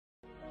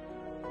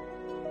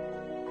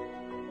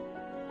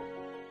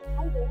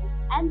everyone,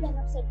 I am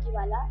ZAINAB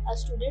Sarkiwala, a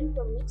student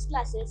from mixed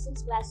classes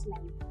since class 9.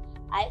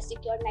 I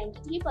secured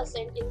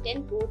 93% in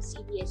 10 boards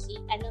CBSE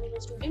and I'm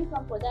a student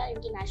from Bonde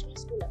International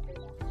School,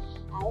 Akola.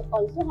 I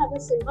also have a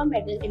silver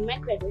medal in my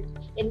credit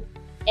in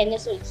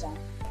NSO exam.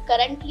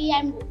 Currently,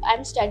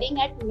 I'm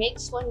studying at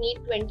MEEEGS for NEET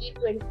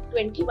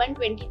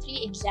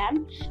 2021-23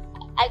 exam.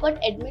 I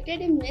got admitted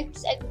in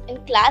MEEEGS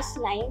in class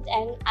 9th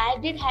and I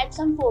did had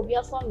some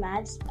phobia for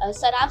maths.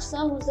 Saraf sir,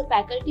 who's the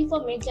faculty for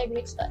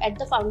MEEEGS at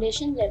the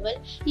foundation level,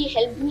 he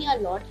helped me a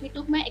lot. He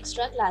took my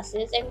extra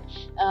classes and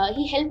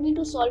he helped me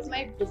to solve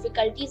my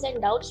difficulties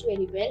and doubts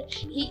very well.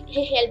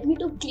 He helped me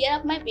to clear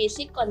up my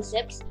basic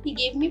concepts. He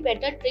gave me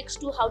better tricks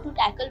to how to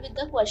tackle with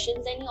the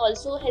questions, and he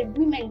also helped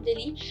me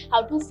mentally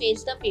how to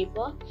face the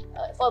paper.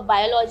 For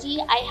biology,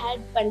 I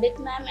had Pandit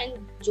ma'am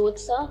and Jyoth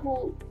sir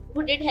who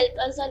did help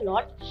us a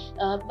lot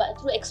but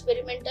through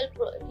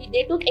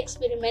they took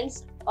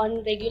experiments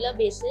on regular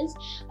basis.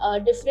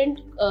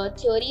 Different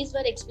theories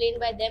were explained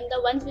by them.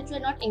 The ones which were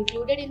not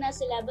included in our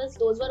syllabus,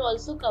 those were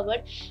also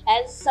covered,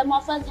 as some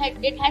of us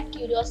had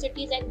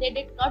curiosities and they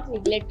did not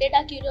neglected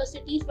our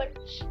curiosities, but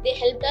they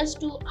helped us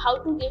to how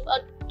to give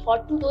a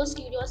thought to those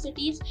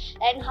curiosities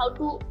and how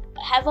to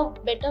have a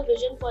better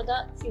vision for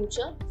the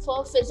future.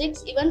 For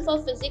physics,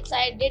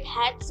 I did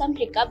had some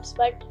hiccups,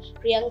 but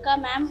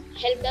Priyanka ma'am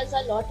helped us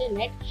a lot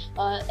in it,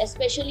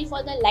 especially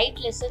for the light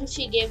lessons.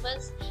 She gave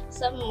us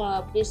some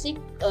basic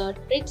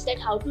tricks that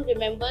how to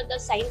remember the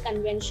sign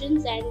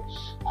conventions, and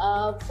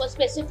for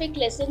specific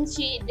lessons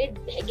she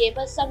gave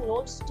us some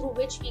notes through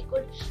which we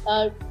could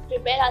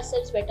prepare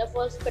ourselves better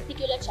for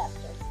particular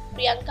chapters.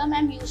 Priyanka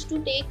ma'am used to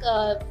take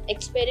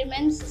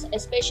experiments,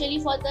 especially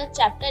for the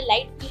chapter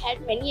light. We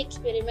had many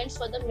experiments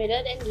for the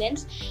mirror and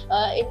lens.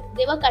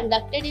 They were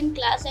conducted in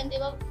class, and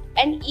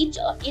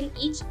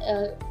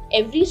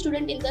every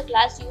student in the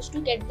class used to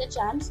get the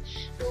chance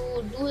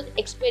to do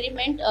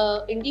experiment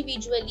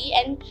individually,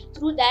 and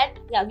through that,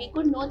 we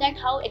could know that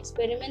how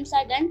experiments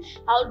are done,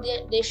 how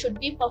they should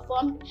be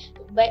performed.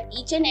 By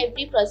each and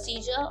every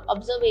procedure,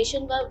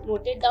 observation were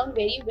noted down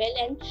very well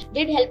and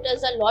did help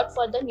us a lot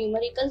for the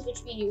numericals which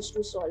we used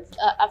to solve.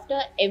 After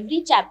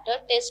every chapter,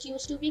 test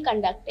used to be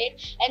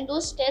conducted, and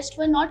those tests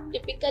were not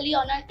typically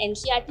on an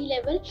NCERT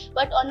level,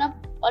 but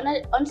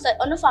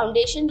on a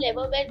foundation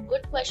level where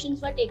good questions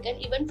were taken,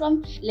 even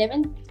from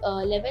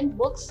 11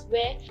 books,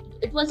 where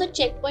it was a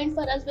checkpoint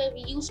for us where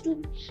we used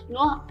to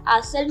know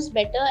ourselves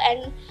better,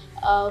 and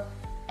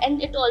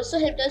it also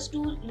helped us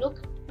to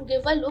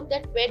give a look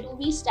that where do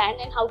we stand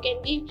and how can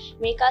we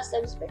make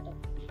ourselves better.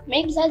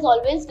 MEEEGS has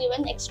always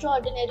given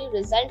extraordinary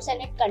results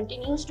and it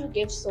continues to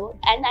give so,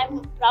 and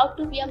I'm proud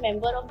to be a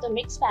member of the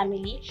MEEEGS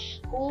family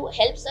who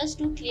helps us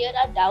to clear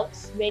our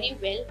doubts very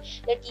well.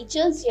 The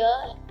teachers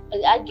here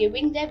are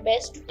giving their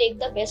best to take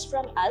the best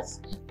from us.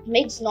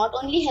 MEEEGS not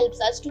only helps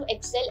us to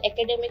excel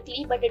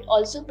academically, but it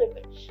also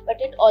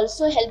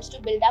helps to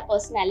build our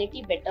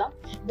personality better.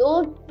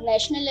 Though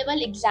national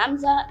level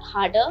exams are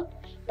harder,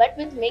 but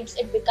with MEEEGS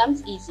it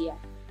becomes easier.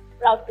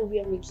 Proud to be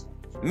a MEEEGS.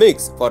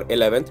 MEEEGS for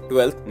 11th,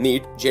 12th,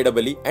 NEET,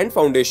 JEE and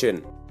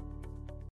Foundation.